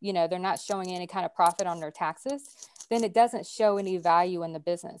they're not showing any kind of profit on their taxes, then it doesn't show any value in the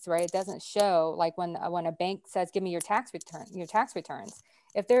business, right? It doesn't show, like when a bank says, give me your tax returns.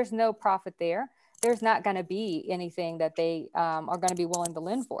 If there's no profit there, there's not going to be anything that they are going to be willing to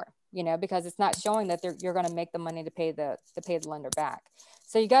lend for, because it's not showing that you're going to make the money to pay the lender back.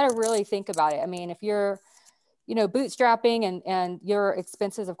 So you got to really think about it. I mean, if you're bootstrapping and your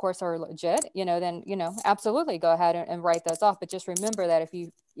expenses, of course, are legit, then, absolutely go ahead and write those off. But just remember that if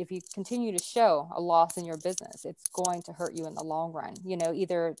you continue to show a loss in your business, it's going to hurt you in the long run,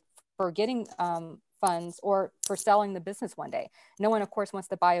 either for getting funds or for selling the business one day. No one, of course, wants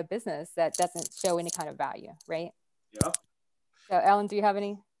to buy a business that doesn't show any kind of value, right? Yeah. So Ellen, do you have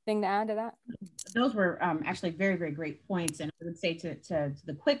anything to add to that? Those were actually very, very great points. And I would say to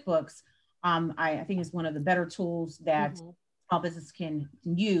the QuickBooks, I think is one of the better tools that small business can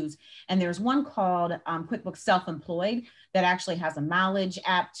use. And there's one called QuickBooks Self-Employed that actually has a mileage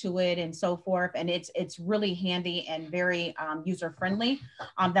app to it and so forth. And it's really handy and very user-friendly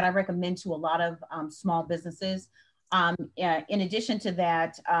that I recommend to a lot of small businesses. In addition to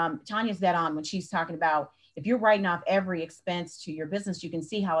that, Tonya's dead on when she's talking about, if you're writing off every expense to your business, you can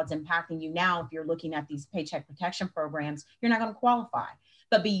see how it's impacting you now. If you're looking at these paycheck protection programs, you're not going to qualify.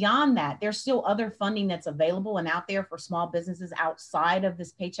 But beyond that, there's still other funding that's available and out there for small businesses outside of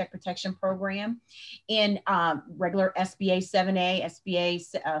this Paycheck Protection Program, in regular SBA 7A,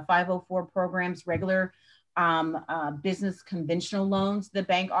 SBA 504 programs, regular business conventional loans the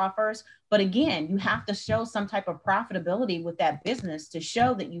bank offers. But again, you have to show some type of profitability with that business to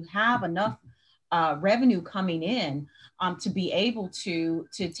show that you have enough revenue coming in to be able to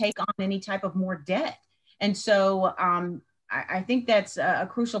take on any type of more debt. And so I think that's a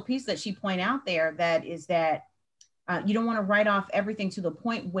crucial piece that she pointed out there, that is that you don't want to write off everything to the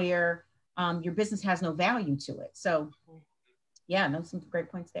point where your business has no value to it. So yeah, no, some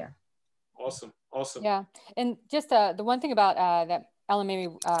great points there. Awesome. Yeah. And just the one thing about that Ellen made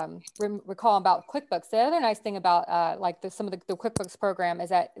me recall about QuickBooks, the other nice thing about like some of the QuickBooks program is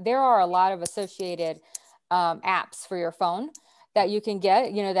that there are a lot of associated apps for your phone that you can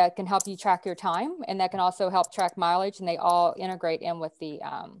get, that can help you track your time, and that can also help track mileage, and they all integrate in with the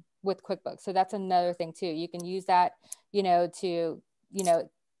with QuickBooks. So that's another thing too. You can use that, to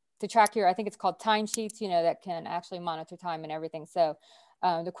track your, I think it's called timesheets, that can actually monitor time and everything. So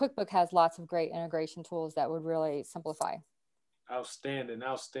the QuickBook has lots of great integration tools that would really simplify. Outstanding.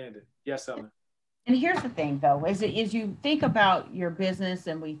 Yes, Ellen. And here's the thing, though, is you think about your business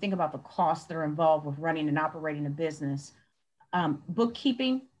and we think about the costs that are involved with running and operating a business.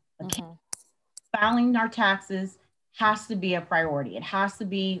 Bookkeeping, filing our taxes has to be a priority. It has to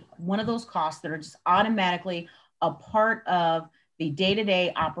be one of those costs that are just automatically a part of the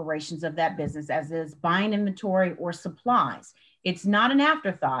day-to-day operations of that business, as is buying inventory or supplies. It's not an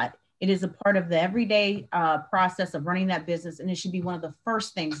afterthought. It is a part of the everyday process of running that business, and it should be one of the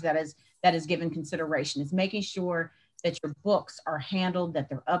first things that is given consideration, is making sure that your books are handled, that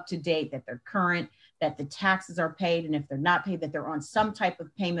they're up to date, that they're current, that the taxes are paid, and if they're not paid, that they're on some type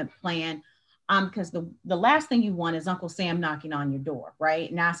of payment plan. Because the last thing you want is Uncle Sam knocking on your door, right?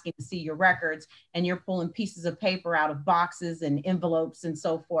 And asking to see your records, and you're pulling pieces of paper out of boxes and envelopes and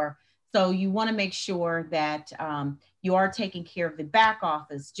so forth. So you want to make sure that you are taking care of the back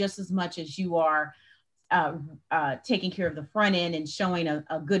office just as much as you are taking care of the front end and showing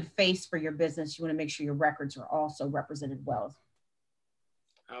a good face for your business. You want to make sure your records are also represented well.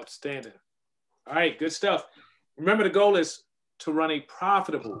 Outstanding. All right, good stuff. Remember, the goal is to run a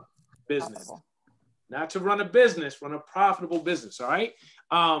profitable business, not to run a business, run a profitable business. All right.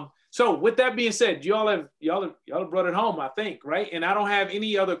 So with that being said, y'all have brought it home, I think, right? And I don't have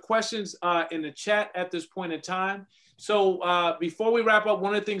any other questions in the chat at this point in time. So before we wrap up,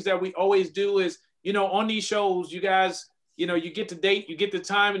 one of the things that we always do is, on these shows, you guys, you get the date, you get the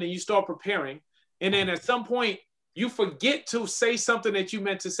time, and then you start preparing. And then at some point you forget to say something that you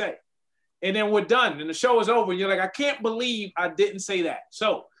meant to say. And then we're done and the show is over. And you're like, I can't believe I didn't say that.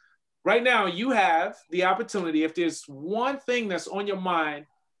 So right now you have the opportunity, if there's one thing that's on your mind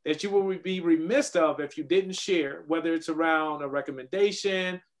that you will be remiss of if you didn't share, whether it's around a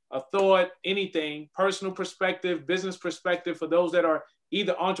recommendation, a thought, anything, personal perspective, business perspective, for those that are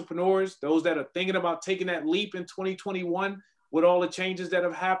either entrepreneurs, those that are thinking about taking that leap in 2021 with all the changes that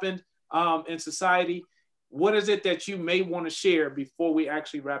have happened in society, what is it that you may want to share before we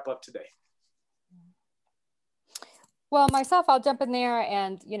actually wrap up today? Well, myself, I'll jump in there,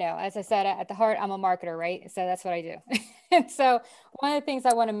 and, as I said, at the heart, I'm a marketer, right? So that's what I do. And so one of the things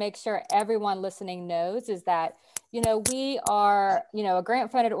I want to make sure everyone listening knows is that, we are, a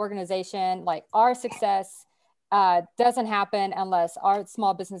grant-funded organization. Like, our success doesn't happen unless our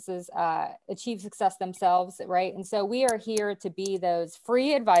small businesses achieve success themselves, right? And so we are here to be those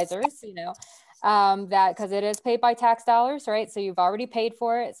free advisors, that, because it is paid by tax dollars, right? So you've already paid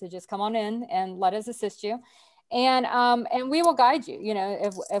for it. So just come on in and let us assist you. And we will guide you.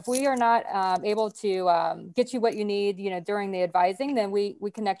 If we are not able to get you what you need, during the advising, then we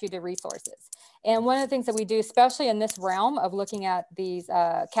connect you to resources. And one of the things that we do, especially in this realm of looking at these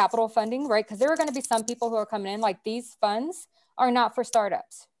capital funding, right? Because there are going to be some people who are coming in, like, these funds are not for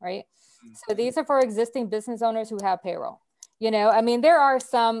startups, right? So these are for existing business owners who have payroll. There are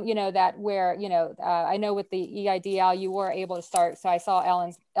some, that where, I know with the EIDL, you were able to start. So I saw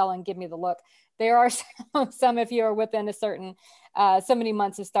Ellen give me the look. There are some, if you're within a certain, so many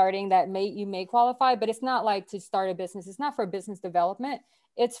months of starting, that you may qualify, but it's not like to start a business. It's not for business development.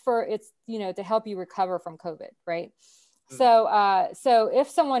 It's to help you recover from COVID, right? Mm-hmm. So if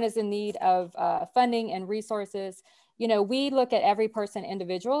someone is in need of funding and resources, we look at every person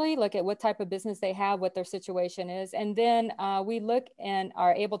individually, look at what type of business they have, what their situation is. And then we look and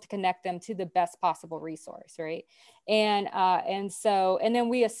are able to connect them to the best possible resource, right? And then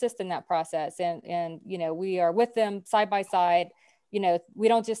we assist in that process. And we are with them side by side. We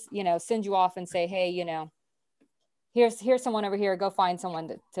don't just, send you off and say, hey, here's someone over here, go find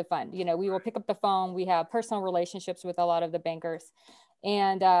someone to fund. We will pick up the phone. We have personal relationships with a lot of the bankers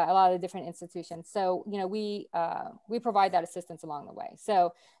and a lot of the different institutions. So, we provide that assistance along the way.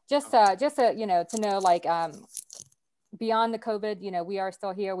 So just to know, like, beyond the COVID, we are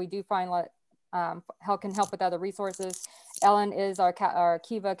still here. We do find can help with other resources. Ellen is our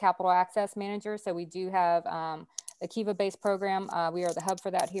KIVA Capital Access Manager. So we do have a KIVA based program. We are the hub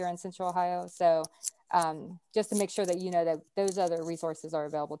for that here in Central Ohio. So just to make sure that, that those other resources are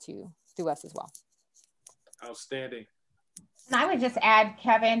available to us as well. Outstanding. And I would just add,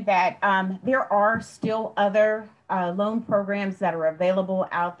 Kevin, that there are still other loan programs that are available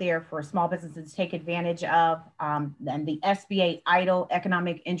out there for small businesses to take advantage of. And the SBA EIDL,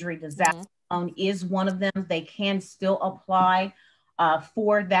 Economic Injury Disaster Loan, is one of them. They can still apply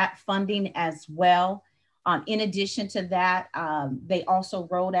for that funding as well. In addition to that, they also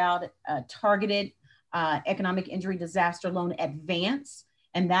rolled out a targeted Economic Injury Disaster Loan Advance.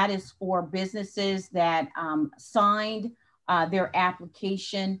 And that is for businesses that signed their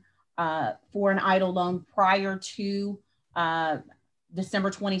application for an EIDL loan prior to December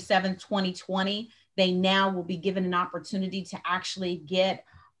 27, 2020. They now will be given an opportunity to actually get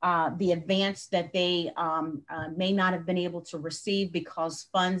the advance that they may not have been able to receive because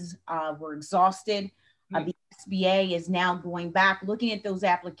funds were exhausted. The SBA is now going back, looking at those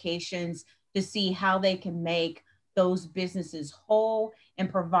applications, to see how they can make those businesses whole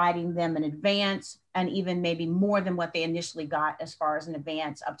and providing them an advance and even maybe more than what they initially got as far as an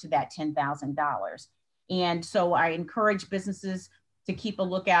advance up to that $10,000. And so I encourage businesses to keep a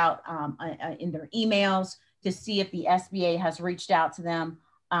lookout in their emails to see if the SBA has reached out to them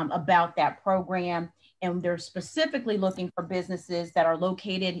about that program. And they're specifically looking for businesses that are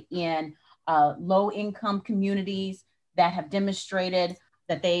located in low-income communities that have demonstrated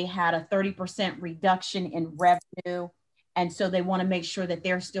that they had a 30% reduction in revenue. And so they want to make sure that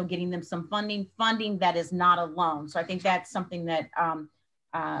they're still getting them some funding that is not a loan. So I think that's something that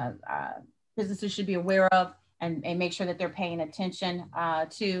businesses should be aware of and make sure that they're paying attention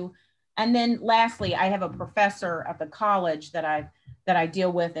to. And then lastly, I have a professor at the college that I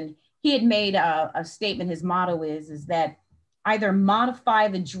deal with, and he had made a statement. His motto is that either modify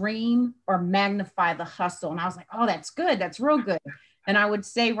the dream or magnify the hustle. And I was like, oh, that's good. That's real good. And I would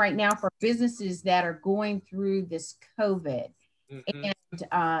say right now for businesses that are going through this COVID and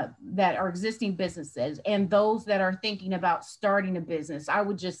that are existing businesses and those that are thinking about starting a business, I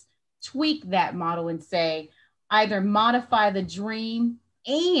would just tweak that model and say, either modify the dream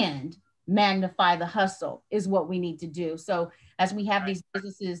and magnify the hustle is what we need to do. So as we have these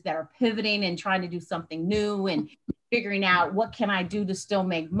businesses that are pivoting and trying to do something new and figuring out what can I do to still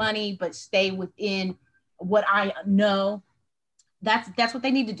make money, but stay within what I know, that's what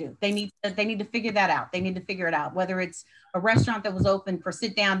they need to do. They need to figure that out. They need to figure it out, whether it's a restaurant that was open for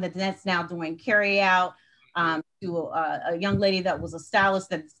sit down that's now doing carry out, to a young lady that was a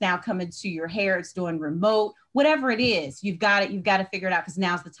stylist that's now coming to your hair, it's doing remote, whatever it is, you've got to figure it out because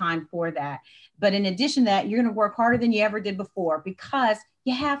now's the time for that. But in addition to that, you're going to work harder than you ever did before because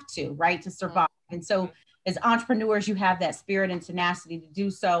you have to, right, to survive. And so as entrepreneurs, you have that spirit and tenacity to do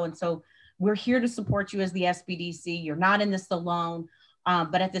so. And so we're here to support you as the SBDC. You're not in this alone,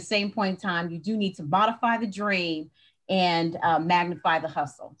 but at the same point in time, you do need to modify the dream and magnify the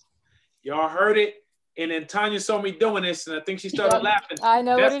hustle. Y'all heard it. And then Tonya saw me doing this, and I think she started laughing. I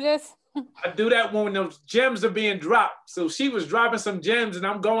know what it is. I do that when those gems are being dropped. So she was dropping some gems, and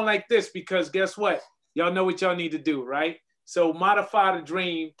I'm going like this because guess what? Y'all know what y'all need to do, right? So modify the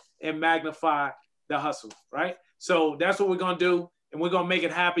dream and magnify the hustle, right? So that's what we're going to do, and we're going to make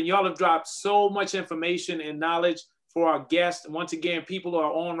it happen. Y'all have dropped so much information and knowledge for our guests. Once again, people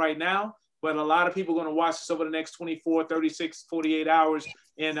are on right now, but a lot of people are going to watch this over the next 24, 36, 48 hours.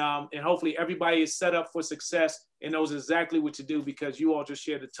 And hopefully everybody is set up for success and knows exactly what to do because you all just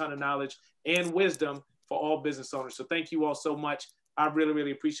shared a ton of knowledge and wisdom for all business owners. So thank you all so much. I really,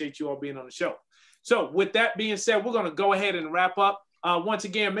 really appreciate you all being on the show. So with that being said, we're going to go ahead and wrap up. Once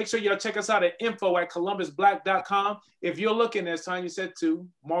again, make sure y'all check us out at info@columbusblack.com. If you're looking, as Tonya said, to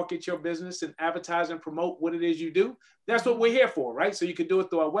market your business and advertise and promote what it is you do, that's what we're here for, right? So you can do it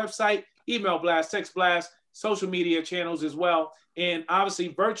through our website, email blast, text blast, social media channels as well, and obviously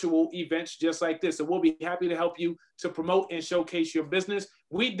virtual events just like this. So we'll be happy to help you to promote and showcase your business.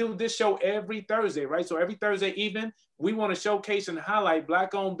 We do this show every Thursday, right? So every Thursday evening, we want to showcase and highlight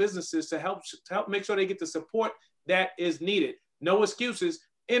Black-owned businesses to help make sure they get the support that is needed. No excuses,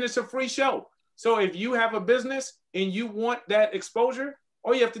 and it's a free show. So if you have a business and you want that exposure,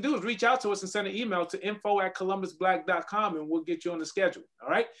 all you have to do is reach out to us and send an email to info@columbusblack.com and we'll get you on the schedule, all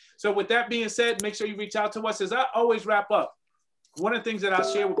right? So with that being said, make sure you reach out to us. As I always wrap up, one of the things that I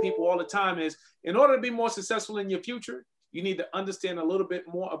share with people all the time is in order to be more successful in your future, you need to understand a little bit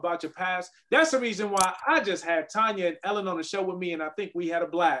more about your past. That's the reason why I just had Tonya and Ellen on the show with me, and I think we had a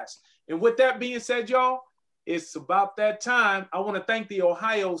blast. And with that being said, y'all, it's about that time. I want to thank the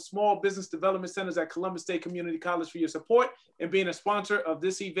Ohio Small Business Development Centers at Columbus State Community College for your support and being a sponsor of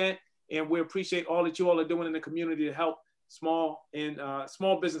this event. And we appreciate all that you all are doing in the community to help small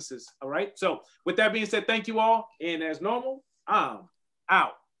businesses. All right. So with that being said, thank you all. And as normal, I'm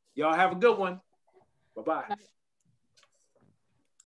out. Y'all have a good one. Bye-bye.